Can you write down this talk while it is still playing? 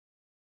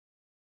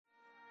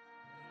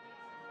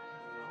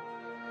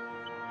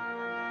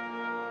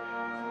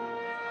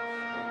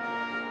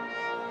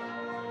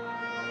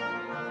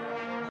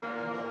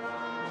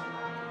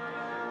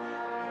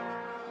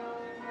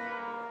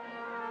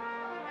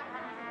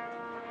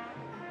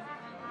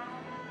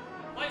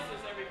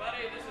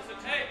everybody. This is a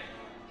tape.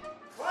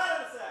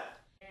 Quiet a sec.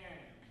 And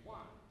 1,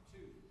 2,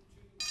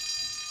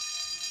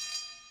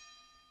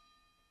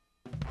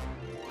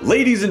 2.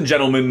 Ladies and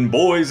gentlemen,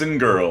 boys and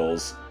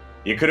girls,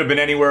 you could have been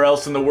anywhere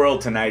else in the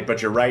world tonight,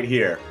 but you're right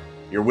here.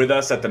 You're with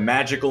us at the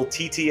magical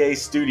TTA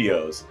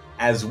Studios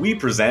as we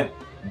present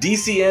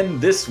DCN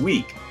This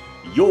Week,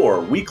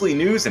 your weekly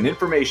news and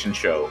information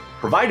show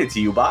provided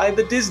to you by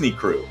the Disney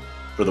Crew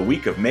for the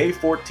week of May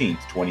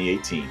 14th,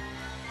 2018.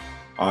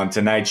 On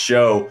tonight's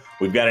show,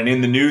 we've got an In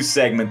the News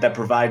segment that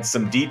provides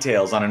some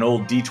details on an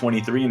old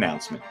D23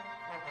 announcement.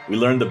 We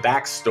learn the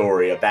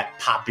backstory of that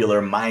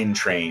popular mine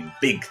train,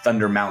 Big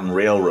Thunder Mountain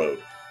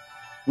Railroad.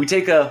 We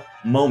take a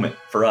moment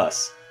for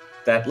us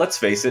that, let's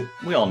face it,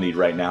 we all need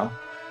right now.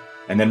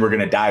 And then we're going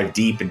to dive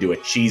deep into a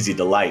cheesy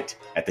delight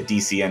at the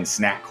DCN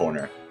Snack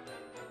Corner.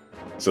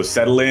 So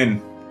settle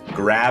in,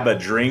 grab a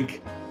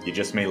drink, you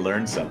just may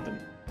learn something.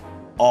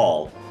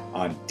 All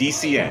on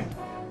DCN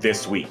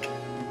This Week.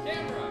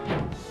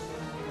 Camera.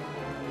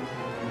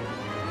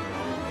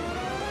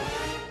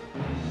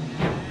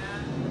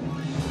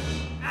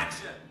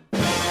 Action.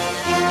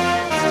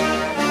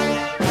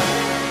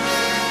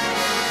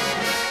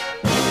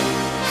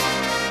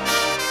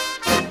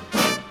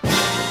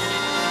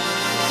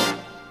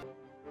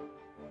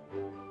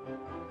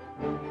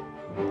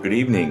 Good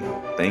evening.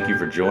 Thank you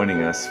for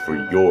joining us for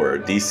your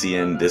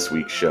DCN This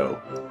Week show.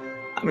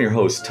 I'm your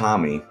host,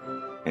 Tommy,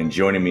 and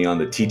joining me on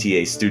the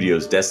TTA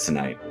Studios desk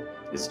tonight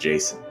is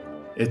Jason.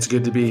 It's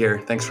good to be here.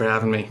 Thanks for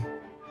having me.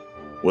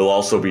 We'll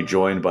also be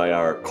joined by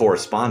our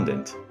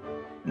correspondent,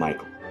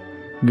 Michael.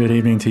 Good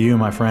evening to you,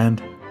 my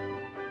friend.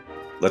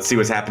 Let's see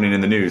what's happening in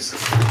the news.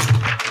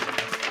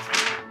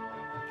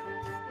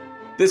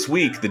 This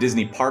week, the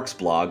Disney Parks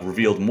blog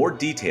revealed more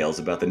details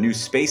about the new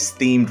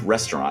space-themed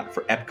restaurant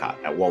for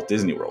Epcot at Walt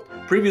Disney World,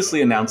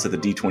 previously announced at the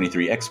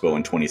D23 Expo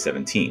in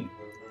 2017.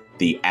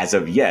 The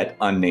as-of-yet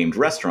unnamed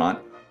restaurant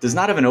does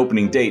not have an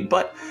opening date,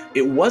 but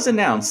it was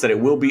announced that it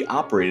will be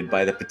operated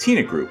by the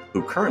Patina Group,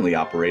 who currently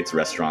operates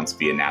restaurants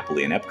via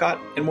Napoli and Epcot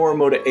and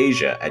Morimoto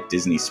Asia at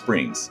Disney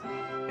Springs.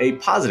 A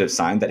positive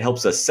sign that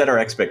helps us set our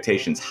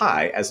expectations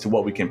high as to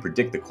what we can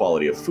predict the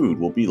quality of food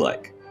will be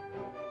like.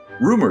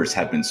 Rumors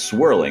have been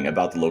swirling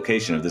about the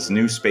location of this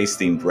new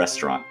space-themed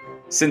restaurant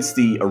since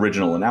the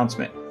original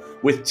announcement,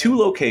 with two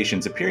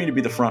locations appearing to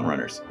be the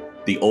frontrunners: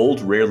 the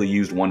old, rarely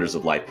used Wonders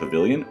of Life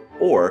Pavilion,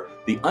 or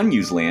the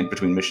unused land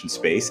between Mission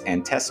Space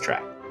and Test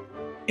Track.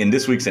 In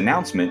this week's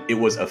announcement, it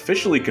was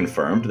officially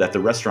confirmed that the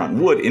restaurant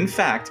would, in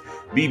fact,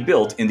 be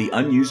built in the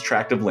unused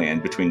tract of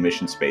land between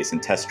Mission Space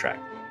and Test Track,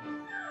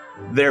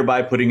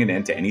 thereby putting an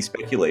end to any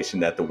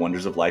speculation that the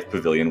Wonders of Life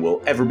Pavilion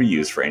will ever be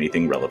used for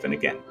anything relevant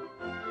again.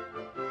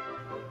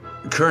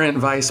 Current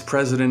Vice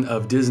President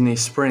of Disney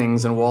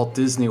Springs and Walt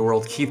Disney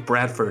World, Keith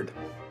Bradford,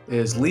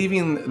 is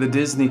leaving the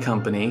Disney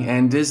Company,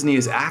 and Disney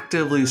is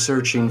actively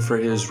searching for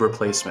his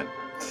replacement.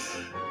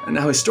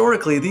 Now,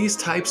 historically, these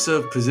types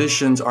of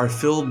positions are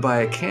filled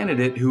by a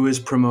candidate who is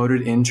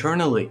promoted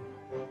internally.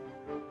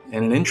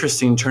 In an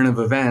interesting turn of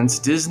events,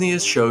 Disney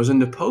has chosen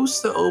to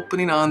post the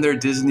opening on their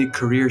Disney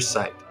career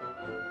site,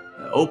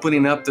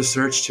 opening up the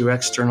search to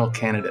external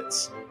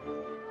candidates.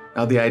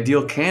 Now, the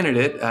ideal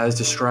candidate, as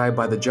described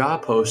by the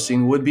job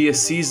posting, would be a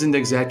seasoned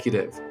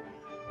executive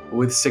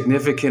with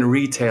significant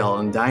retail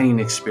and dining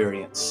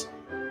experience,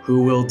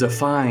 who will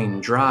define,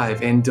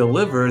 drive, and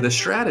deliver the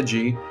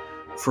strategy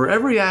for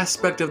every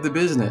aspect of the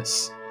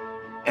business,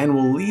 and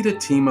will lead a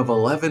team of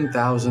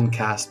 11,000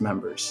 cast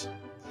members.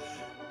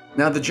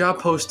 Now, the job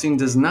posting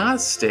does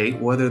not state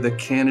whether the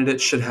candidate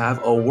should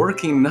have a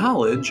working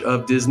knowledge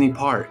of Disney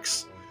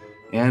parks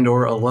and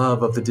or a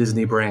love of the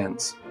Disney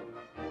brands.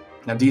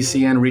 Now,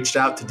 DCN reached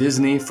out to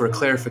Disney for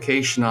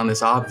clarification on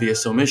this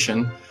obvious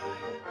omission.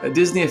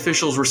 Disney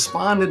officials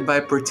responded by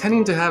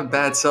pretending to have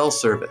bad cell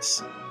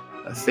service,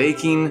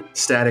 faking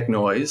static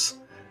noise,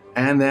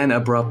 and then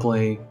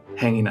abruptly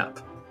hanging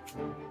up.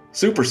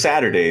 Super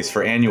Saturdays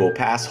for annual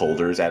pass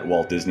holders at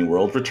Walt Disney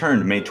World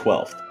returned May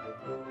 12th.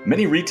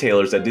 Many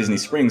retailers at Disney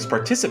Springs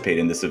participate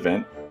in this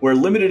event, where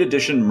limited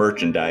edition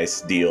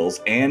merchandise deals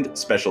and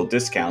special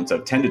discounts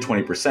of 10 to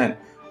 20%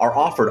 are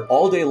offered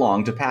all day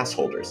long to pass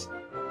holders.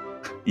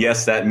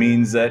 Yes, that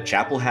means that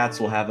Chapel Hats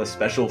will have a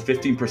special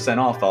 15%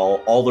 off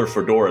all their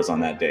fedoras on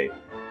that day.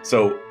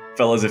 So,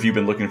 fellas, if you've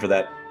been looking for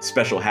that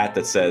special hat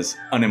that says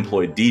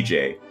unemployed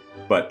DJ,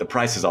 but the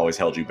price has always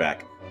held you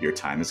back, your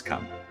time has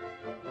come.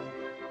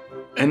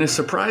 In a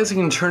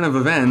surprising turn of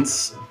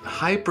events,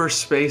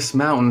 Hyperspace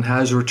Mountain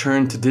has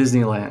returned to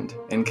Disneyland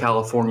in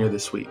California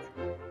this week.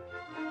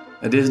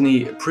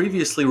 Disney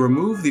previously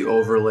removed the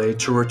overlay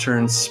to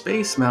return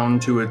Space Mountain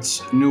to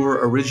its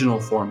newer original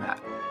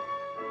format.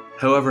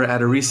 However,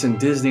 at a recent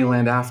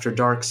Disneyland After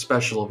Dark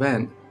special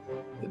event,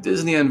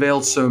 Disney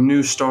unveiled some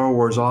new Star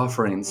Wars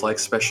offerings like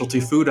specialty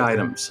food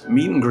items,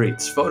 meet and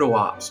greets, photo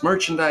ops,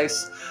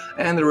 merchandise,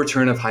 and the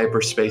return of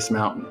Hyperspace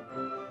Mountain.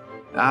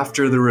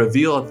 After the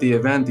reveal at the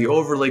event, the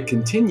overlay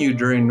continued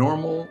during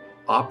normal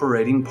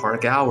operating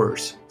park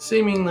hours,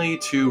 seemingly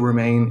to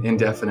remain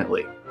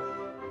indefinitely.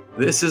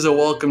 This is a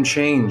welcome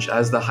change,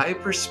 as the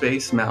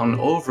Hyperspace Mountain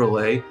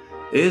overlay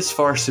is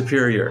far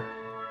superior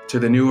to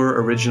the newer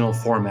original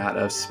format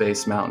of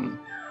Space Mountain.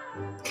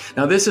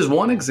 Now, this is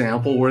one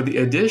example where the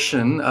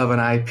addition of an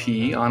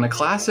IP on a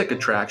classic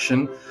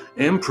attraction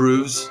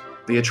improves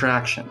the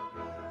attraction.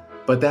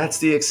 But that's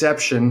the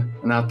exception,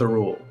 not the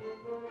rule.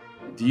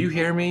 Do you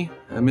hear me,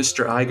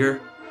 Mr. Iger?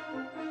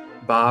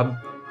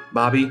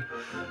 Bobby?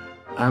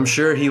 I'm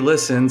sure he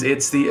listens.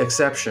 It's the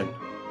exception.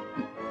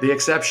 The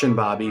exception,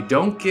 Bobby.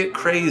 Don't get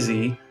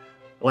crazy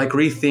like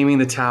retheming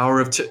the Tower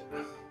of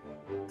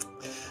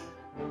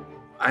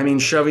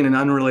shoving an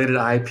unrelated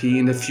IP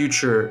into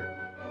future.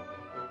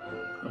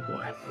 Oh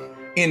boy.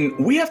 In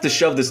We Have to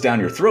Shove This Down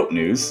Your Throat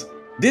news,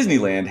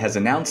 Disneyland has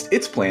announced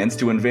its plans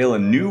to unveil a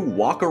new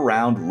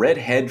walk-around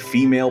redhead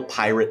female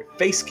pirate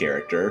face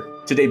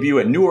character to debut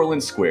at New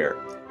Orleans Square,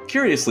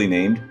 curiously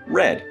named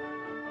Red.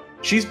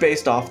 She's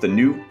based off the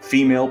new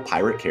female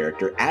pirate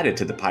character added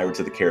to the Pirates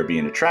of the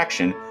Caribbean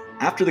attraction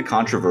after the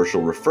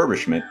controversial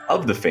refurbishment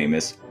of the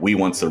famous We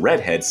Once a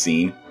Redhead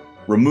scene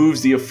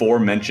removes the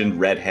aforementioned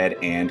redhead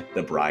and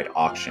the bride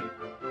auction.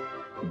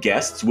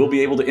 Guests will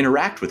be able to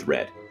interact with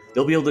Red.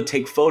 They'll be able to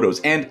take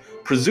photos and,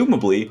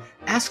 presumably,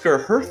 ask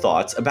her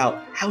thoughts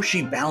about how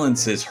she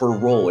balances her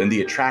role in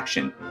the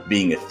attraction,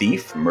 being a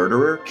thief,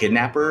 murderer,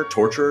 kidnapper,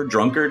 torturer,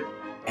 drunkard,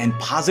 and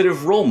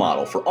positive role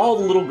model for all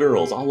the little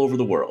girls all over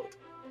the world.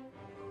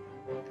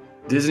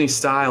 Disney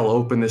Style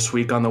opened this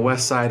week on the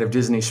west side of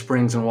Disney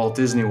Springs in Walt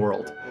Disney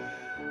World.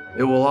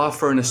 It will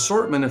offer an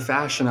assortment of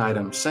fashion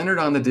items centered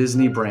on the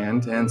Disney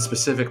brand and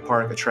specific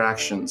park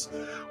attractions,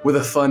 with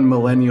a fun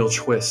millennial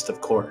twist,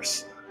 of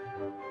course,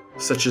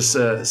 such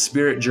as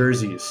spirit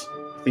jerseys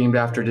themed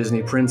after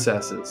Disney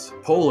princesses,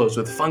 polos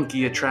with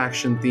funky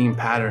attraction-themed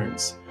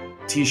patterns,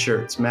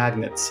 t-shirts,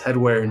 magnets,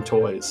 headwear, and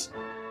toys.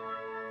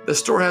 The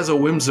store has a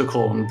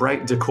whimsical and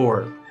bright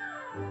decor,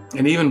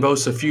 and even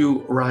boasts a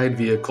few ride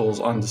vehicles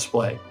on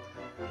display.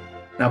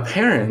 Now,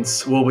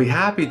 parents will be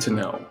happy to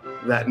know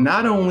that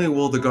not only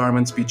will the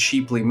garments be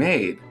cheaply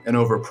made and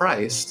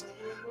overpriced,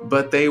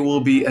 but they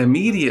will be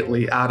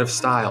immediately out of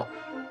style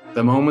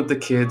the moment the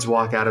kids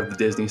walk out of the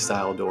Disney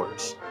Style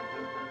doors.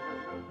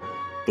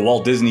 The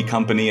Walt Disney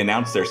Company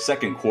announced their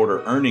second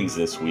quarter earnings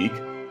this week.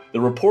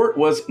 The report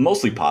was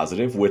mostly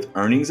positive, with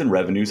earnings and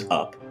revenues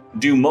up,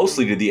 due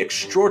mostly to the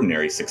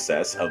extraordinary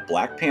success of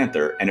Black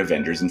Panther and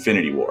Avengers: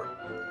 Infinity War.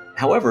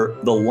 However,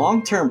 the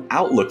long-term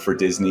outlook for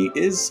Disney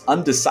is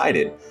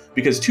undecided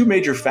because two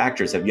major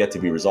factors have yet to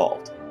be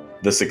resolved: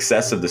 the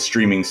success of the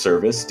streaming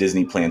service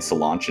Disney plans to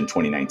launch in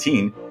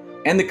 2019,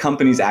 and the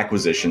company's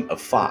acquisition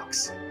of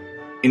Fox.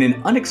 In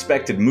an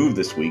unexpected move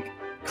this week,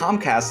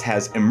 Comcast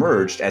has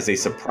emerged as a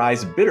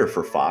surprise bidder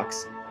for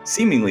Fox,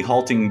 seemingly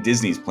halting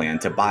Disney's plan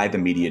to buy the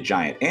media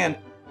giant and,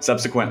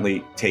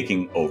 subsequently,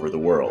 taking over the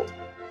world.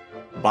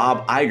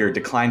 Bob Iger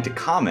declined to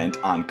comment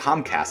on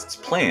Comcast's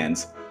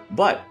plans,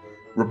 but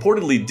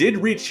reportedly did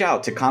reach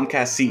out to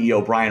Comcast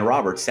CEO Brian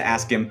Roberts to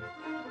ask him,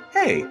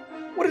 "Hey,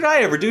 what did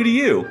I ever do to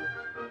you?"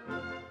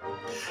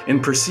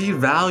 In perceived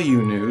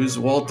value news,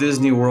 Walt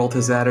Disney World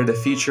has added a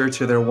feature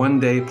to their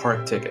one-day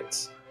park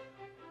tickets.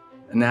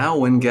 Now,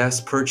 when guests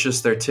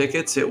purchase their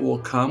tickets, it will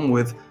come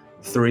with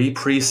 3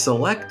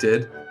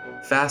 pre-selected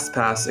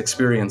FastPass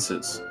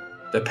experiences,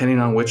 depending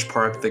on which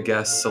park the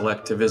guests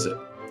select to visit.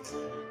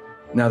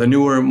 Now, the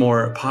newer,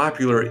 more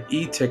popular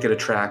e-ticket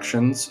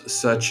attractions,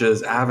 such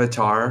as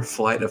Avatar: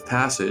 Flight of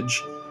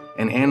Passage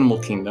and Animal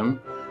Kingdom,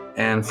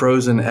 and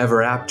Frozen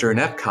Ever After in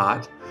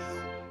Epcot,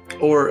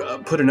 or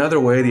put another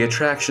way, the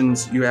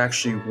attractions you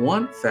actually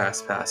want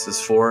fast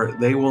passes for,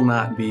 they will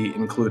not be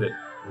included.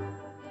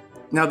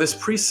 Now, this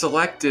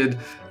pre-selected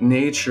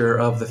nature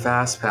of the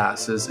fast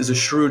passes is a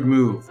shrewd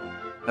move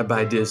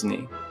by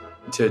Disney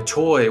to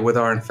toy with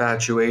our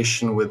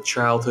infatuation with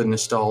childhood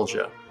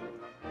nostalgia.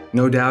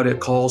 No doubt it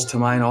calls to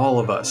mind all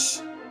of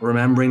us,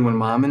 remembering when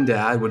Mom and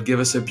Dad would give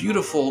us a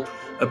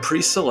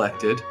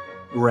pre-selected,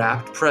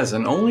 wrapped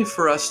present only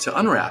for us to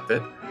unwrap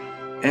it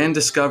and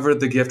discover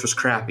the gift was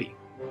crappy.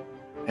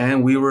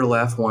 And we were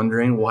left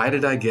wondering, why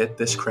did I get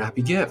this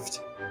crappy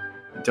gift?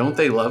 Don't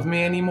they love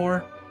me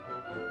anymore?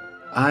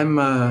 I'm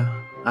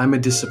a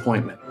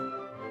disappointment.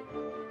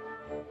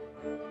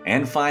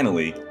 And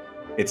finally,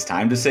 it's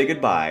time to say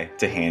goodbye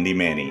to Handy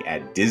Manny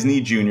at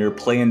Disney Junior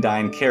Play and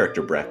Dine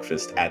Character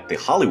Breakfast at the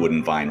Hollywood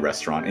and Vine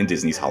restaurant in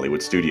Disney's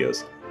Hollywood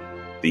Studios.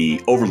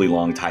 The overly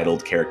long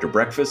titled Character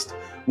Breakfast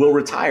will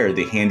retire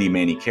the Handy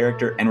Manny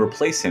character and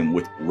replace him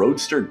with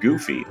Roadster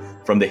Goofy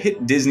from the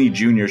hit Disney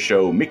Junior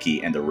show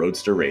Mickey and the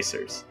Roadster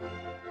Racers.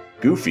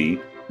 Goofy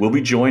will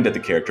be joined at the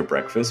Character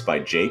Breakfast by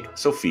Jake,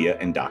 Sophia,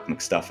 and Doc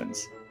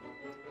McStuffins.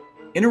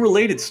 In a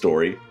related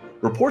story,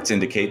 reports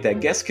indicate that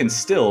guests can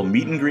still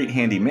meet and greet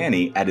Handy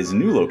Manny at his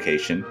new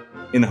location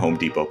in the Home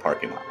Depot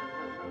parking lot.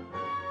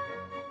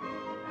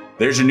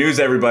 There's your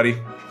news, everybody.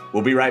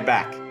 We'll be right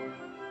back.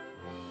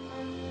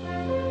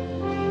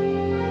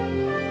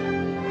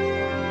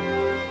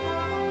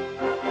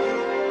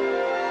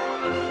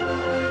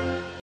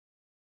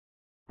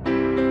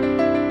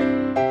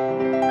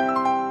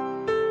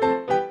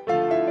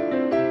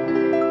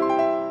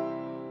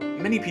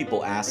 many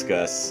people ask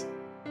us,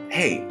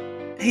 hey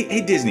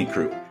Disney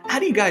crew, how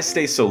do you guys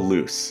stay so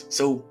loose,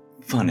 so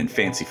fun and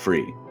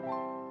fancy-free?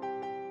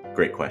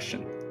 Great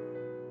question.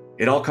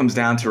 It all comes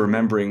down to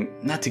remembering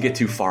not to get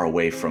too far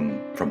away from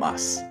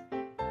us.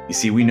 You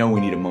see, we know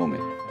we need a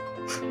moment.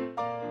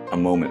 A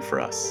moment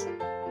for us.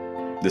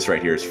 This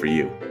right here is for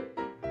you.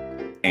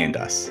 And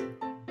us.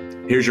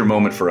 Here's your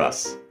moment for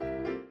us.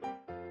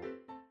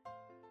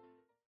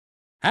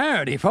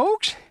 Howdy,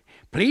 folks.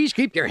 Please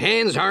keep your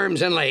hands,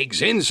 arms, and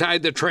legs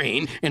inside the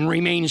train and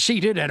remain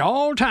seated at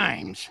all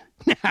times.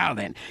 Now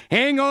then,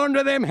 hang on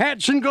to them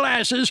hats and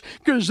glasses,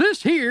 'cause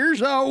this here's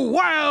the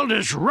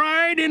wildest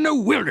ride in the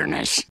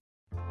wilderness.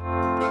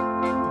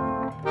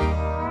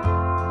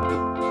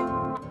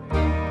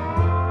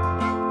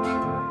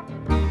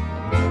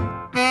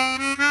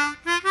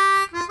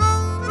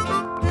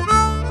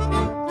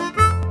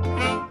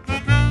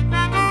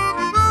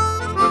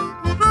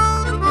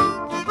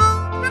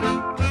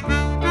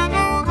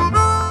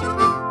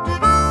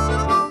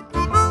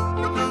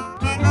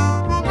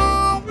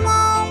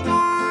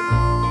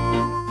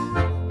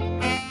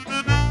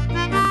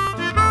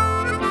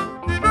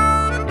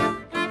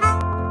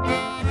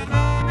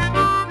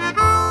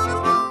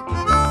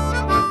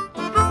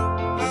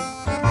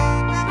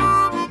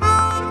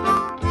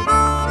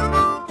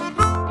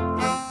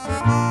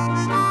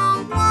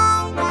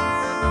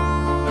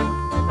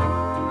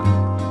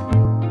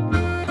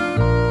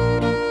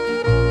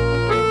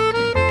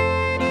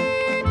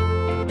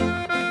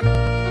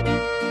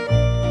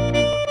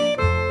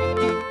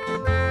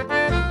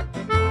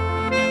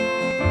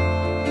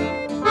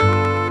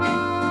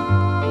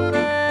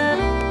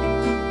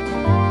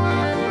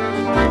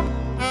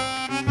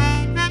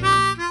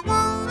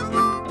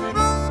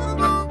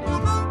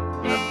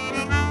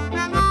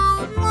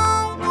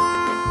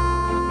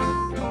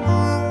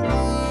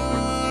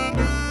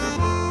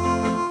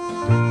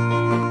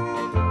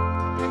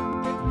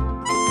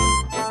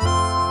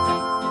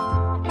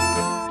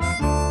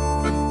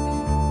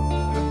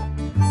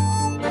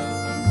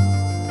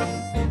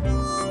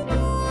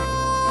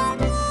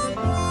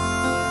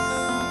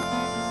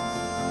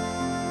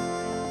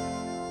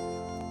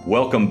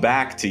 Welcome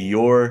back to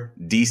your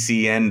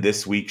DCN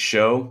This Week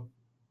show.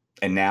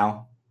 And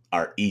now,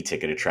 our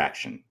e-ticket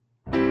attraction.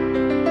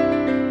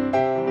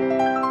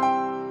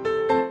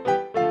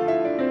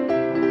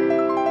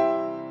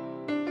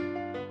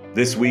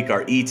 This week,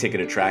 our e-ticket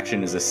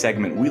attraction is a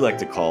segment we like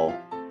to call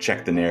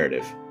Check the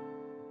Narrative,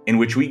 in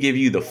which we give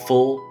you the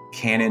full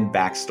canon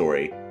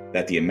backstory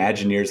that the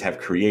Imagineers have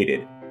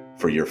created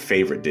for your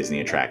favorite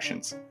Disney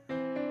attractions.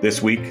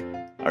 This week,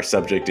 our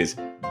subject is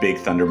Big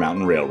Thunder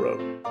Mountain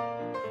Railroad.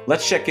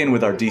 Let's check in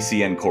with our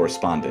DCN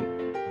correspondent,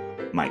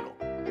 Michael.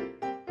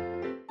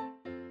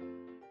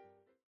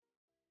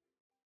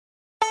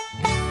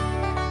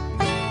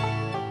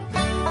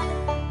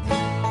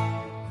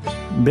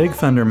 Big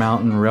Thunder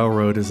Mountain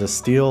Railroad is a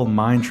steel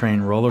mine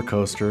train roller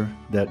coaster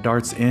that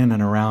darts in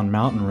and around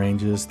mountain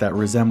ranges that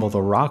resemble the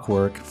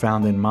rockwork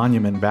found in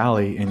Monument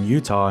Valley in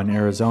Utah and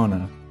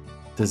Arizona,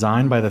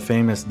 designed by the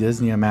famous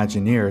Disney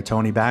Imagineer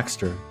Tony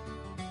Baxter.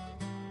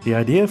 The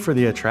idea for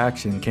the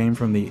attraction came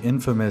from the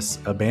infamous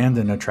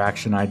abandoned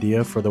attraction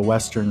idea for the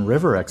Western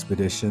River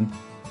Expedition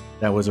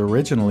that was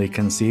originally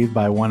conceived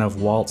by one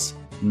of Walt's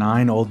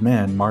 9 old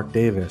men, Mark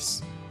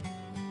Davis.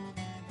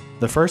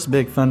 The first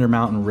Big Thunder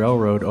Mountain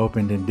Railroad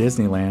opened in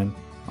Disneyland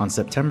on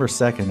September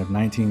 2nd of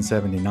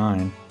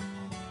 1979,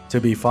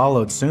 to be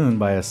followed soon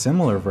by a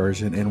similar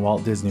version in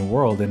Walt Disney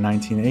World in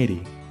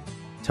 1980,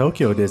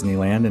 Tokyo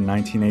Disneyland in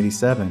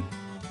 1987,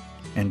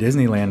 and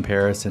Disneyland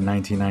Paris in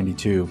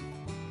 1992.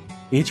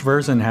 Each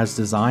version has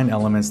design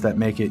elements that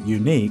make it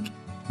unique,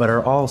 but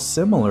are all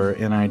similar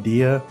in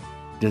idea,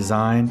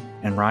 design,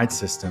 and ride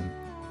system.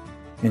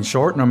 In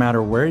short, no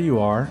matter where you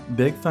are,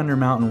 Big Thunder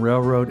Mountain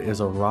Railroad is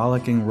a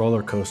rollicking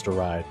roller coaster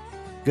ride,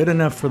 good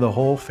enough for the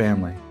whole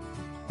family,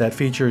 that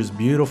features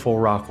beautiful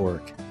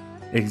rockwork,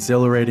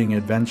 exhilarating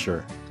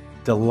adventure,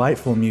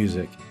 delightful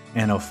music,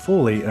 and a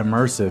fully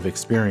immersive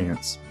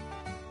experience.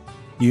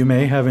 You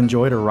may have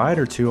enjoyed a ride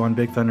or two on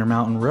Big Thunder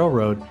Mountain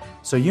Railroad,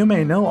 so you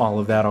may know all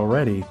of that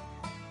already.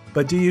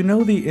 But do you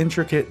know the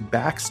intricate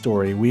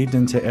backstory weaved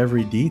into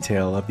every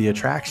detail of the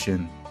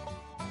attraction?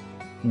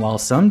 While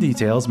some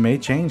details may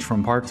change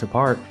from park to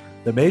park,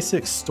 the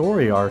basic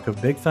story arc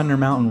of Big Thunder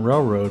Mountain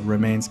Railroad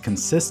remains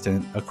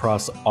consistent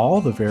across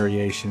all the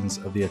variations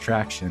of the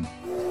attraction.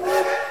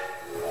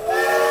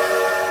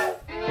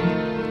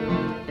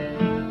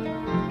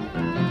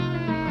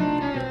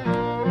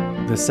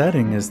 The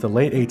setting is the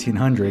late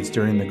 1800s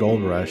during the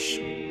gold rush.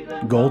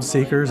 Gold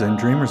seekers and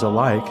dreamers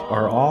alike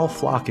are all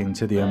flocking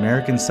to the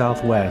American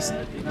Southwest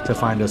to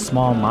find a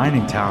small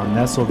mining town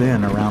nestled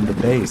in around the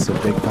base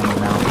of Big Thunder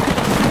Mountain.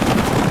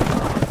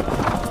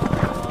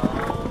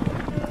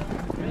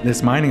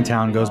 This mining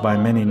town goes by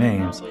many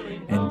names.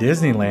 In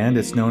Disneyland,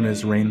 it's known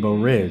as Rainbow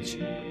Ridge.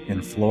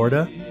 In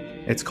Florida,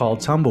 it's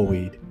called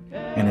Tumbleweed.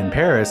 And in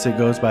Paris, it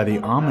goes by the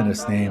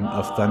ominous name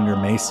of Thunder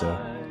Mesa.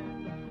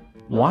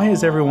 Why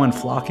is everyone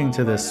flocking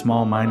to this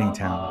small mining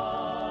town?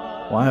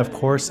 Why, of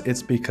course,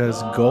 it's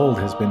because gold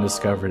has been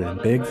discovered in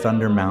Big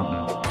Thunder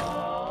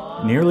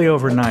Mountain. Nearly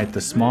overnight,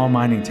 the small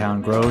mining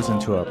town grows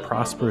into a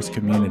prosperous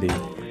community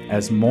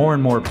as more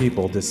and more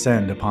people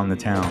descend upon the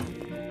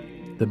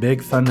town. The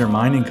Big Thunder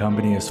Mining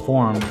Company is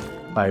formed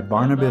by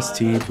Barnabas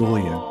T.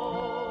 Bullion.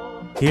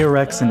 He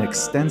erects an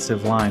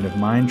extensive line of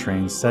mine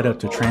trains set up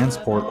to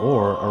transport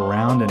ore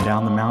around and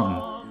down the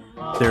mountain.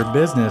 Their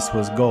business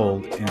was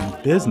gold,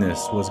 and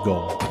business was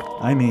gold.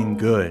 I mean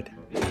good.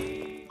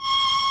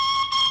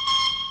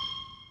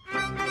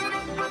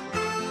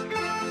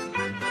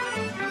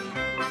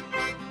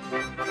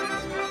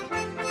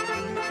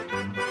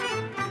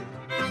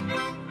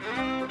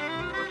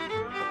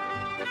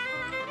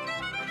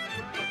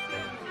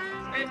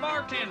 Hey,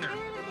 bartender,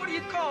 what do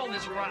you call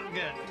this rotten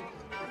gun?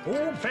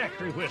 Old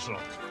factory whistle.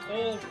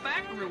 Old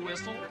factory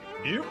whistle?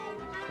 Yep.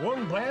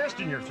 One blast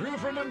and you're through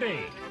for the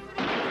day.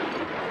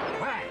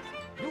 Why?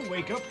 You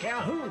wake up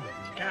Calhoun.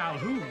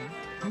 Calhoun?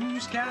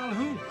 Who's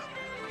Calhoun?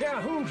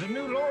 Calhoun's a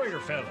new lawyer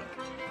fella.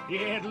 He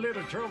had a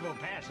little trouble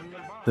passing the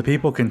bar. The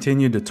people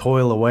continued to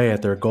toil away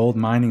at their gold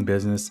mining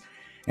business,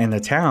 and the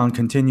town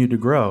continued to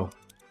grow.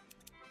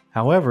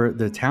 However,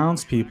 the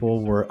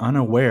townspeople were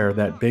unaware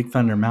that Big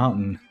Thunder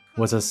Mountain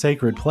was a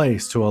sacred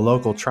place to a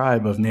local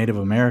tribe of Native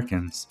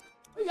Americans.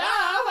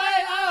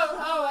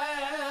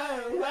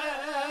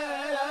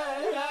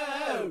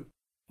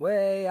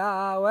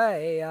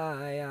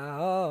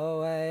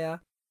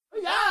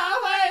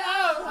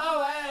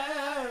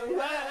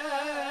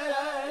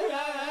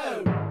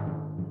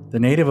 The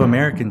Native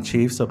American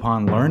chiefs,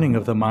 upon learning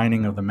of the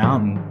mining of the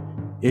mountain,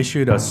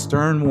 issued a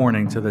stern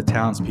warning to the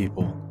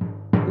townspeople: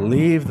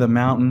 leave the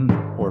mountain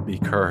or be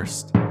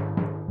cursed.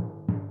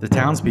 The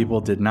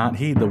townspeople did not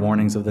heed the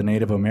warnings of the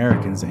Native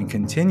Americans and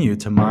continued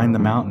to mine the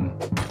mountain.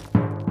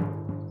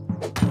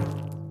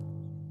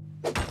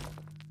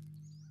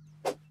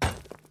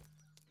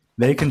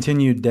 They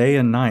continued day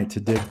and night to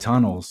dig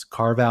tunnels,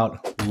 carve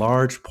out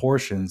large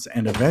portions,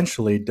 and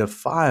eventually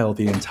defile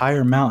the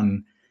entire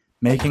mountain,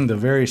 making the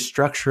very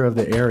structure of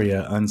the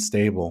area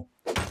unstable.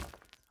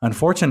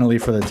 Unfortunately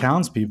for the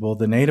townspeople,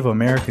 the Native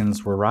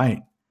Americans were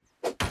right.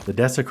 The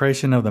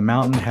desecration of the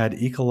mountain had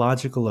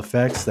ecological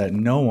effects that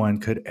no one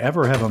could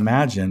ever have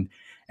imagined,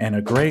 and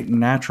a great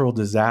natural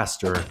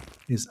disaster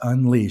is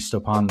unleashed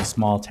upon the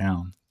small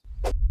town.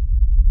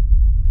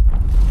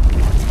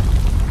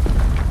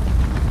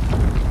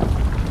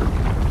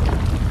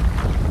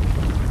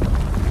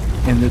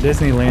 In the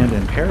Disneyland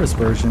and Paris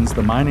versions,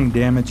 the mining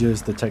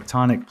damages the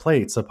tectonic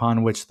plates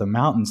upon which the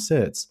mountain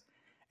sits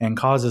and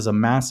causes a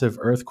massive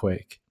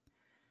earthquake.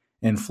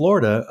 In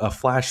Florida, a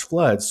flash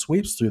flood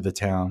sweeps through the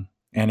town,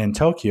 and in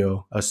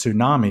Tokyo, a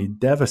tsunami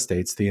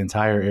devastates the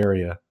entire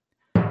area.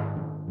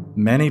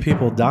 Many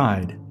people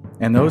died,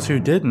 and those who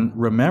didn't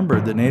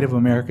remembered the Native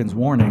Americans'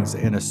 warnings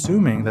and,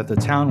 assuming that the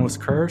town was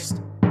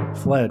cursed,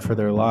 fled for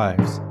their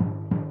lives.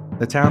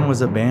 The town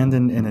was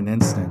abandoned in an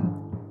instant,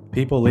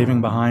 people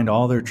leaving behind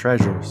all their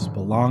treasures,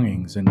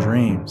 belongings, and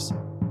dreams.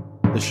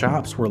 The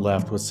shops were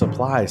left with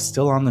supplies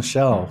still on the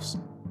shelves,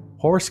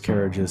 horse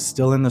carriages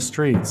still in the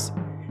streets,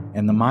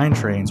 and the mine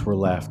trains were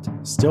left,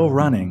 still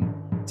running,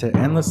 to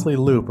endlessly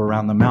loop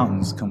around the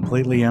mountains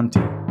completely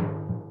empty.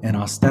 An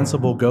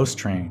ostensible ghost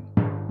train,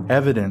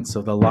 evidence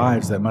of the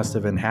lives that must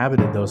have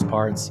inhabited those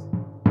parts,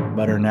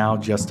 but are now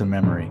just a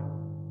memory.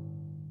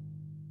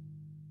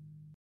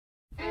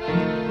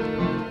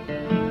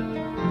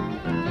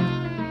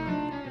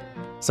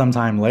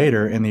 Sometime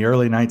later, in the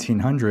early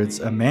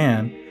 1900s, a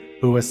man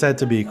who was said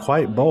to be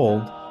quite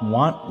bold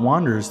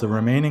wanders the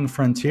remaining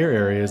frontier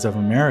areas of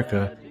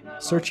America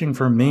searching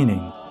for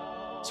meaning,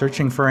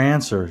 searching for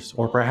answers,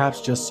 or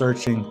perhaps just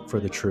searching for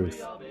the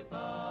truth.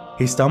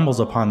 He stumbles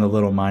upon the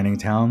little mining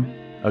town,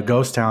 a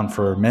ghost town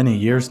for many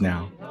years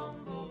now.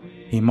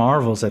 He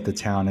marvels at the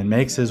town and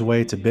makes his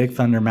way to Big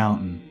Thunder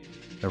Mountain,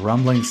 the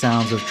rumbling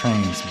sounds of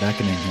trains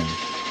beckoning him.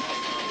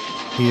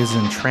 He is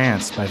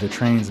entranced by the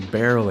trains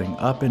barreling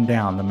up and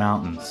down the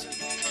mountains.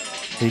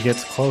 He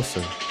gets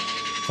closer,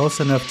 close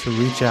enough to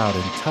reach out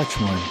and touch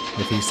one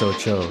if he so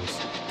chose.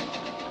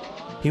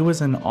 He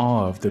was in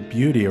awe of the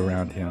beauty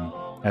around him,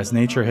 as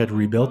nature had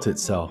rebuilt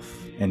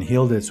itself and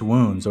healed its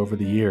wounds over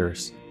the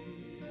years.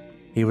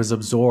 He was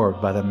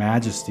absorbed by the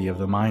majesty of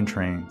the mine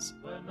trains.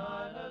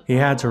 He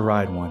had to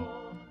ride one.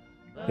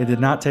 It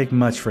did not take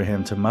much for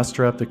him to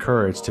muster up the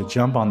courage to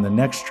jump on the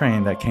next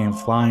train that came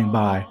flying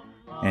by,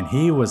 and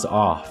he was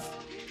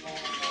off.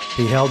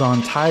 He held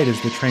on tight as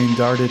the train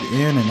darted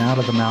in and out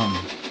of the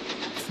mountain,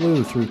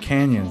 flew through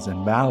canyons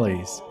and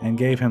valleys, and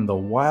gave him the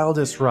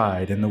wildest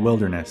ride in the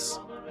wilderness.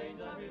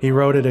 He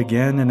rode it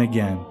again and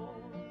again,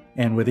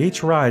 and with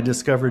each ride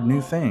discovered new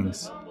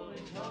things.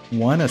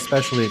 One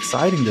especially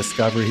exciting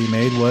discovery he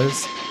made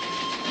was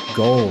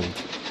gold.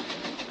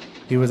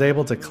 He was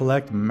able to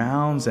collect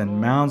mounds and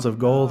mounds of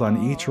gold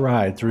on each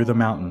ride through the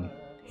mountain.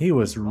 He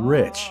was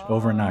rich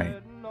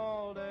overnight.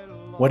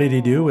 What did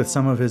he do with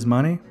some of his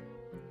money?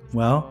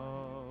 Well,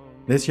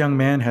 this young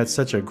man had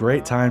such a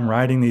great time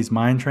riding these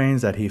mine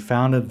trains that he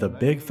founded the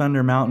Big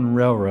Thunder Mountain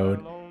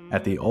Railroad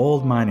at the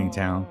old mining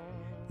town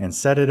and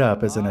set it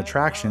up as an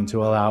attraction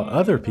to allow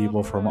other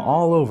people from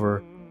all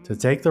over to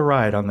take the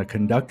ride on the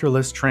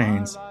conductorless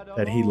trains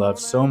that he loved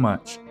so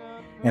much,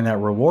 and that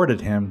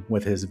rewarded him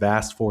with his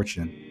vast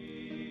fortune.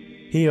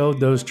 He owed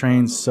those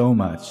trains so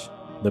much.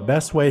 The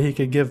best way he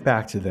could give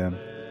back to them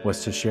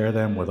was to share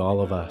them with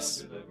all of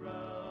us.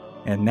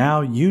 And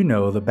now you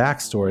know the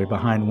backstory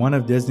behind one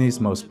of Disney's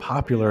most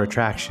popular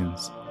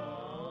attractions.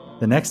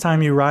 The next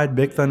time you ride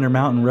Big Thunder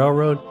Mountain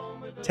Railroad,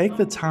 take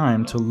the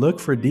time to look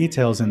for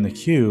details in the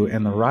queue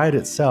and the ride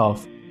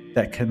itself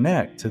that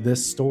connect to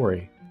this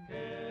story.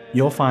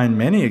 You'll find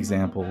many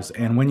examples,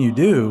 and when you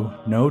do,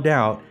 no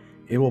doubt,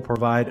 it will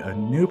provide a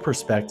new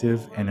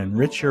perspective and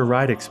enrich your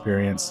ride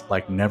experience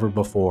like never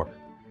before.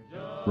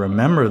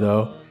 Remember,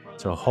 though,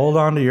 to hold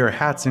on to your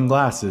hats and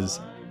glasses,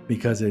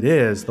 because it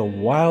is the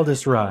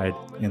wildest ride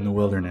in the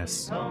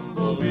wilderness. I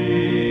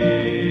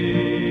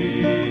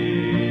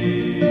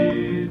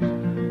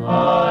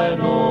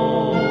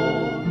know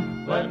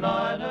when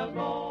night has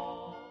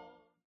gone.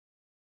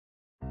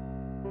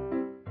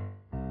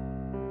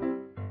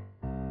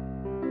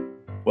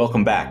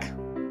 Welcome back.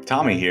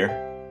 Tommy here.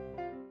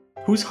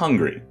 Who's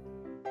hungry?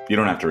 You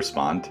don't have to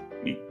respond.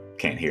 We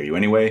can't hear you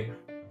anyway.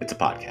 It's a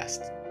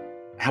podcast.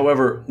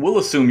 However, we'll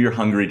assume you're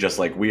hungry just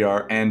like we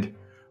are, and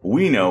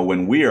we know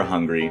when we are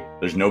hungry,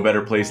 there's no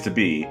better place to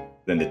be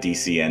than the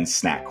DCN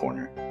Snack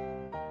Corner.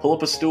 Pull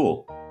up a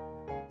stool.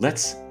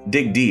 Let's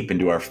dig deep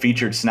into our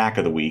featured snack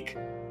of the week,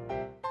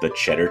 the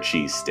cheddar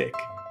cheese stick.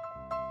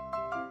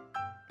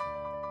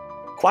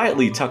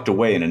 Quietly tucked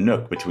away in a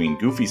nook between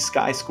Goofy's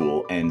Sky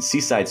School and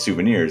Seaside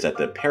Souvenirs at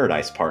the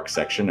Paradise Park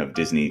section of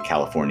Disney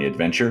California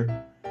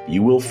Adventure,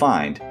 you will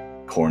find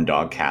Corn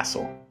Dog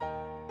Castle,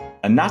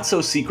 a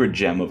not-so-secret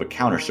gem of a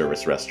counter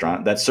service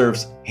restaurant that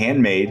serves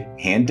handmade,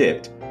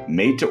 hand-dipped,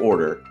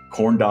 made-to-order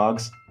corn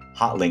dogs,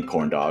 hot link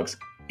corn dogs,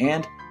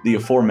 and the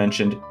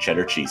aforementioned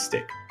cheddar cheese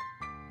stick.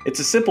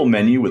 It's a simple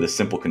menu with a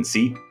simple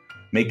conceit.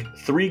 Make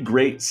 3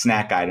 great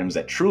snack items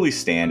that truly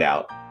stand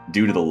out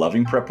due to the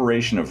loving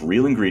preparation of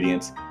real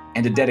ingredients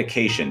and a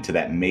dedication to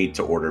that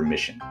made-to-order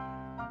mission.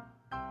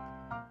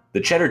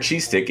 The cheddar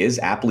cheese stick is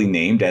aptly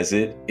named as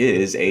it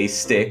is a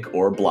stick,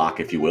 or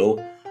block if you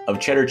will, of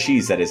cheddar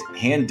cheese that is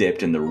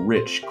hand-dipped in the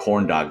rich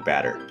corn dog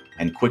batter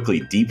and quickly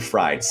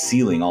deep-fried,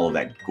 sealing all of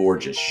that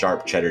gorgeous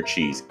sharp cheddar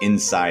cheese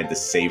inside the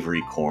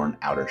savory corn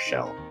outer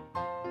shell.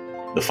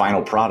 The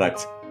final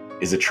product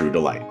is a true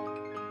delight.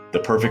 The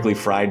perfectly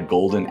fried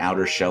golden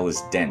outer shell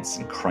is dense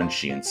and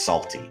crunchy and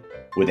salty,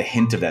 with a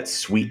hint of that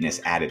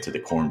sweetness added to the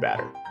corn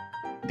batter.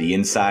 The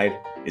inside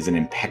is an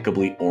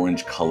impeccably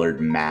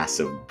orange-colored mass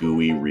of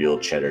gooey real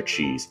cheddar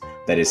cheese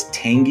that is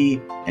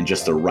tangy and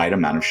just the right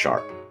amount of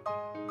sharp.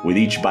 With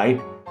each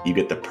bite, you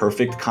get the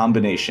perfect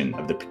combination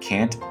of the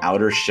piquant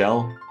outer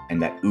shell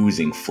and that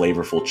oozing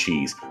flavorful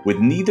cheese, with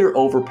neither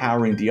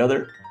overpowering the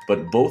other,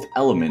 but both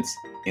elements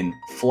in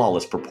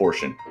flawless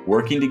proportion,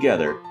 working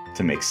together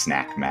to make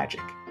snack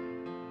magic.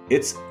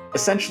 It's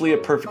essentially a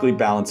perfectly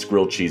balanced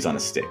grilled cheese on a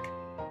stick.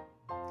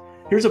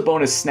 Here's a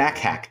bonus snack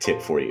hack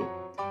tip for you.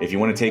 If you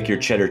want to take your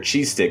cheddar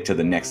cheese stick to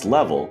the next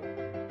level,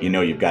 you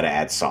know you've got to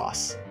add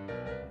sauce.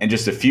 And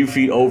just a few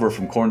feet over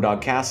from Corn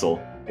Dog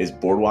Castle is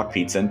Boardwalk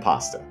Pizza and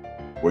Pasta,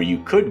 where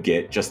you could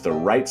get just the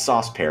right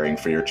sauce pairing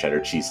for your cheddar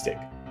cheese stick.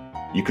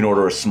 You can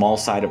order a small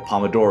side of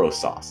pomodoro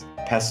sauce,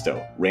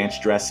 pesto,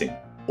 ranch dressing,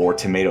 or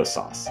tomato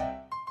sauce.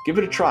 Give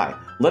it a try.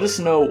 Let us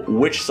know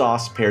which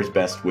sauce pairs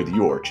best with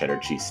your cheddar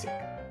cheese stick.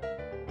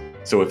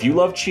 So if you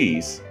love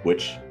cheese,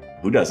 which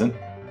who doesn't,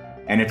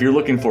 and if you're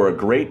looking for a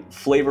great,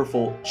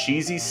 flavorful,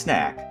 cheesy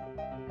snack,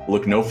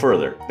 look no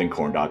further than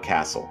Corn Dog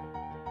Castle.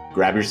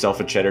 Grab yourself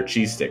a cheddar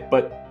cheese stick,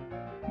 but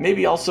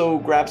maybe also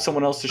grab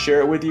someone else to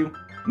share it with you.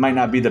 It might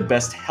not be the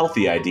best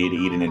healthy idea to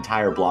eat an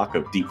entire block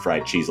of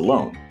deep-fried cheese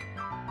alone.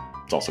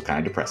 It's also kind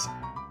of depressing.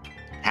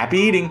 Happy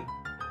eating!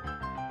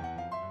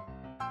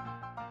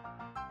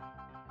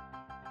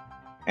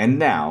 And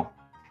now,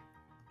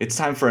 it's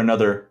time for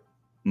another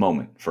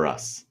moment for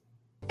us.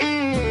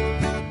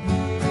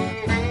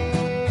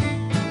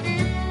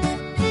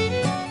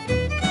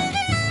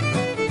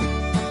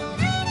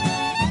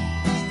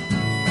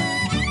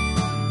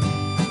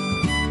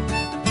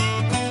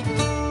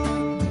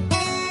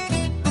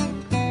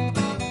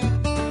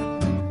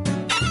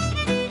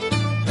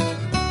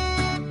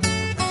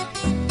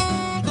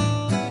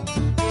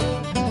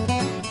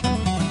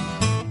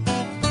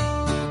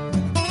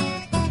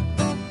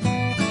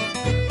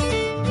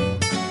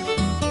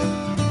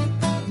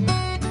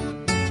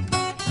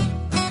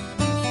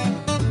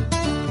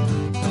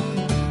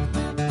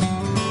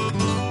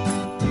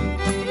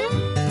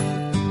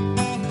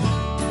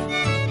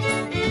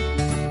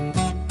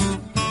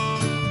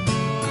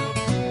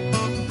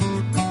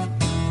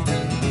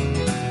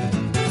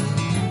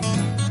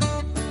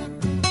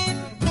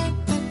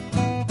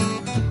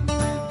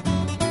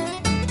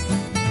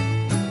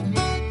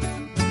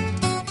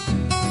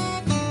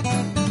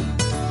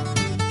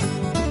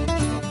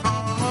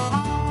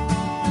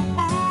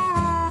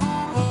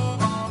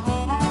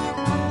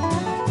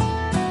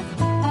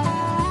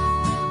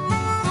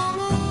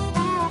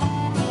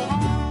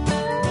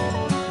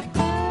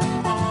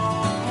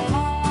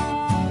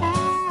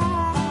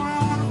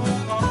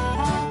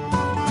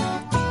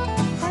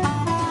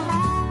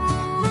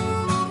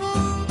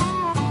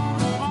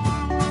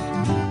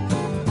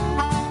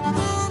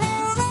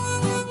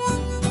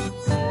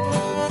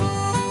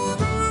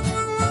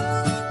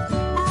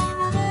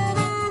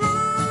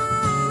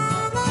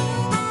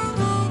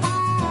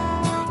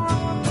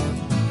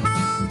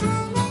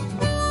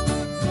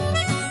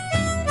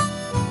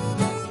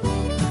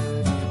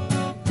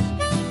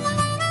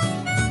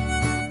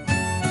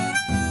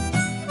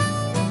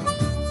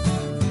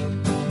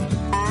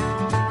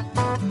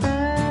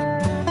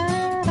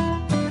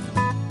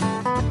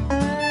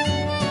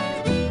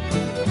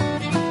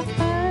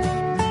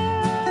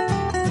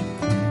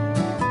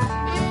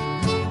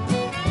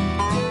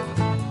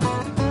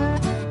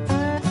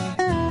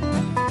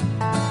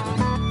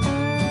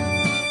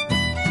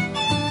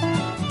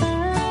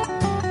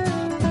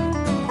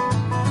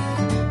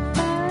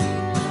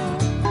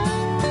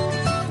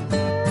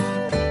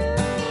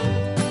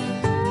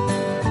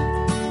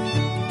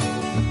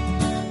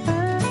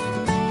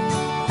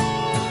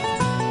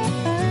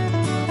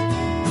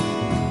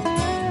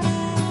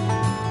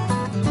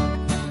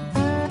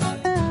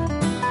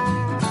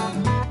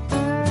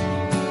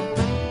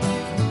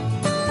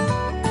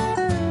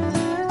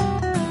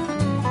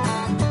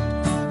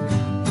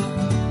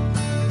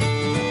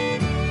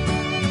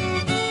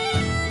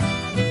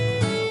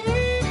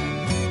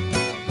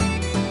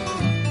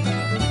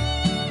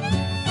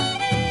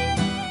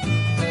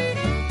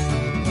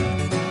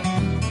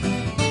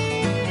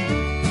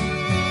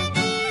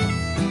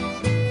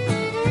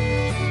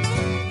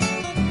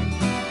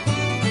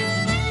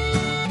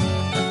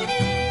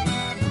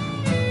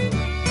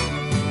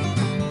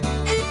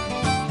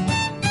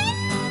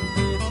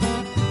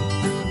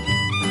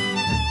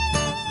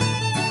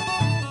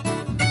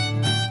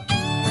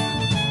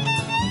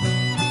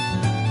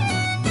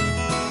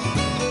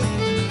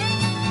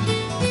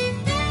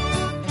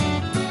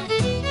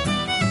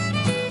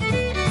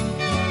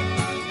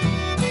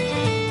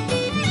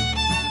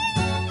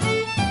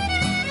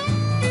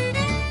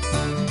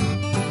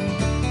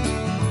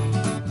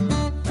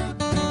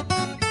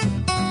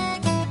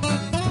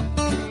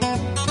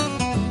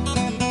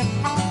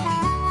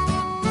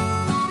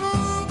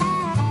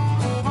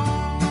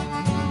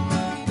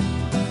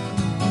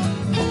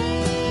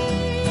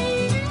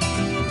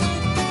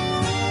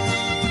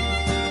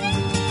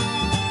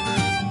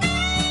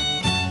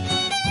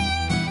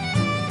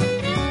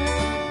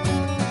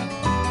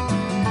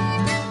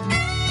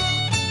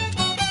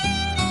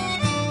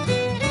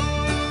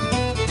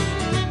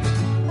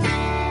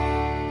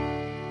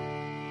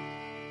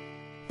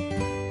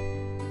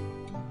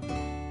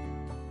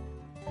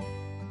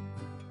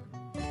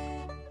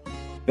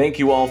 Thank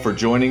you all for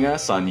joining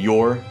us on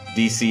your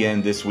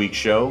DCN This Week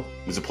show.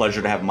 It was a pleasure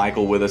to have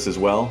Michael with us as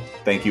well.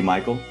 Thank you,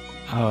 Michael.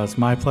 Oh, it's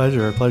my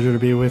pleasure. A pleasure to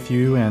be with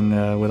you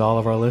and with all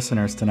of our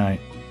listeners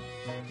tonight.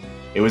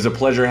 It was a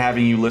pleasure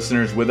having you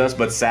listeners with us,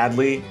 but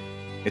sadly,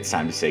 it's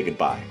time to say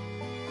goodbye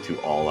to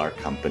all our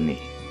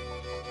company.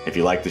 If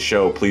you like the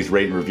show, please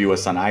rate and review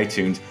us on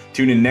iTunes.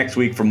 Tune in next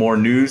week for more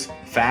news,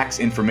 facts,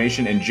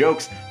 information, and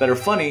jokes that are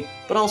funny,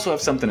 but also have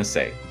something to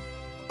say.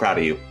 Proud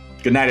of you.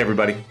 Good night,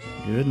 everybody.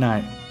 Good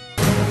night.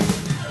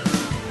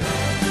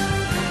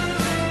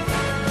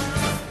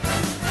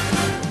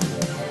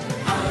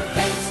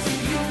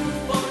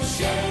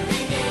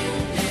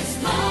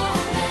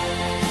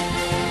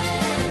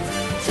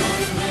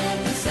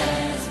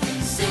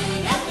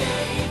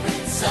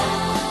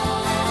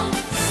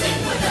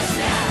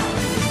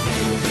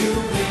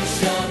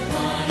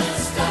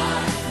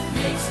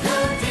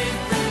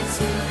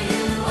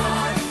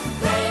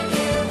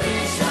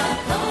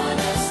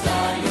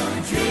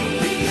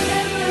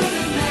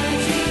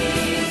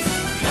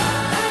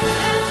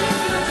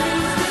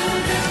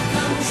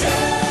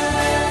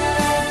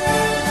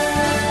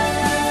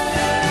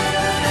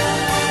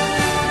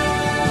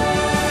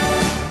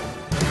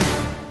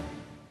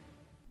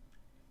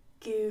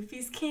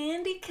 Goofy's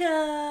Candy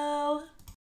Co.